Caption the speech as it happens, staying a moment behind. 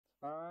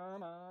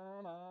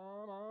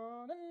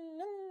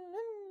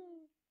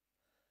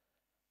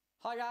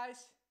Hi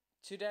guys,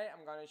 today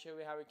I'm going to show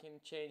you how you can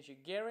change your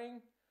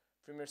gearing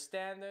from your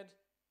standard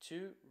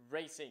to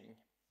racing.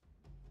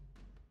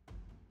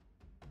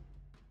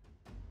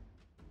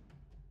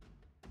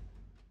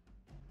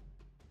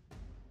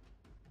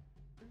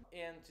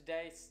 In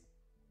today's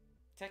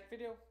tech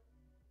video,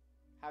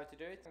 how to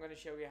do it, I'm going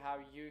to show you how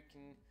you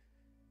can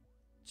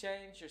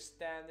change your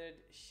standard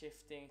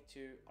shifting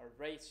to a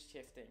race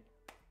shifting,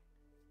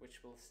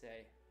 which will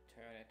say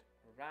turn it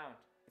around.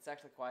 It's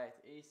actually quite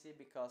easy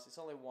because it's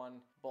only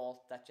one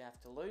bolt that you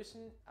have to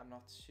loosen. I'm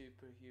not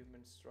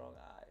superhuman strong.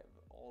 I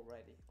have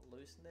already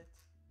loosened it.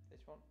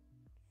 This one.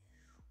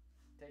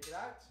 Take it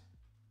out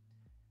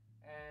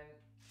and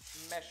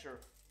measure.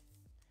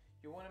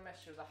 You want to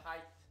measure the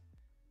height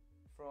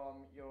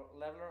from your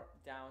leveler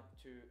down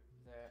to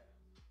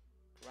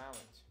the ground.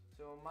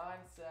 So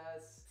mine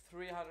says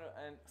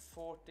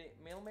 340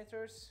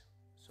 millimeters.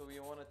 So we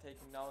want to take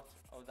note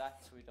of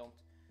that so we don't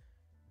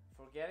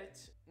forget it.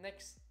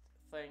 Next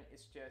thing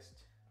is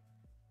just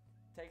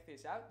take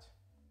this out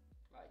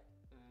like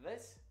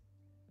this,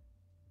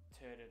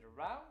 turn it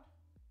around,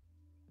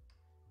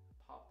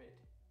 pop it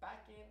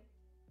back in,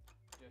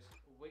 just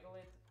wiggle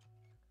it,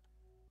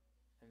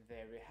 and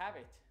there you have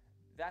it.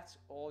 That's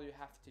all you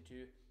have to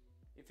do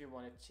if you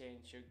want to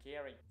change your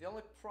gearing. The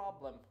only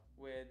problem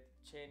with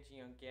changing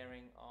your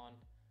gearing on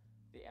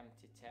the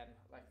MT10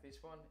 like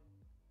this one,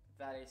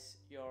 that is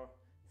your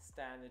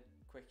standard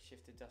quick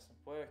shift, it doesn't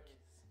work.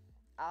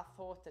 I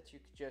thought that you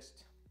could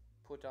just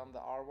put on the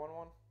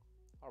R11,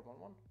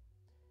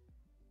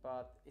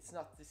 but it's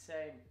not the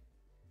same.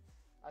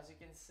 As you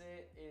can see,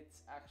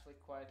 it's actually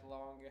quite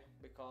long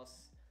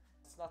because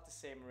it's not the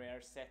same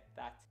rear set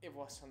that it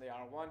was on the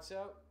R1.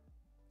 So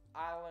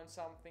I learned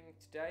something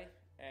today,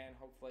 and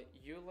hopefully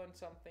you learned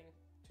something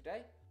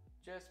today.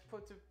 Just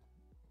put the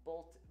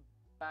bolt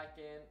back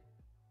in.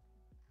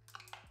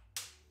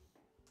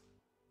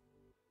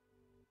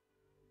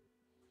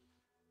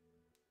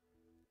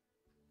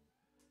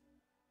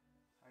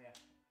 Oh yeah,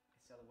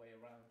 it's the other way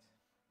around.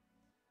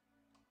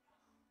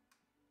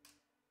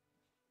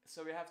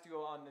 So we have to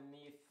go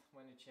underneath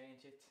when you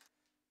change it.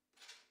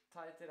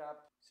 Tighten it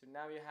up. So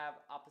now you have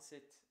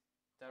opposite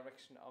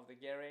direction of the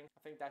gearing. I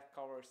think that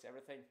covers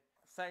everything.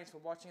 Thanks for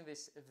watching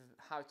this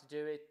how to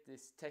do it,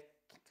 this tech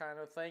kind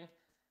of thing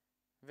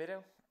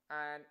video.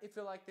 And if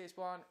you like this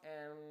one,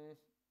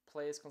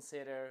 please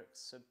consider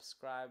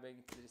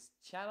subscribing to this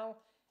channel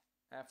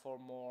for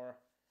more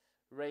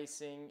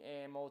racing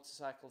and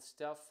motorcycle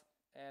stuff.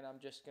 And I'm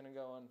just gonna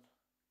go and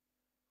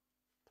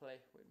play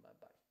with my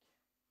bike.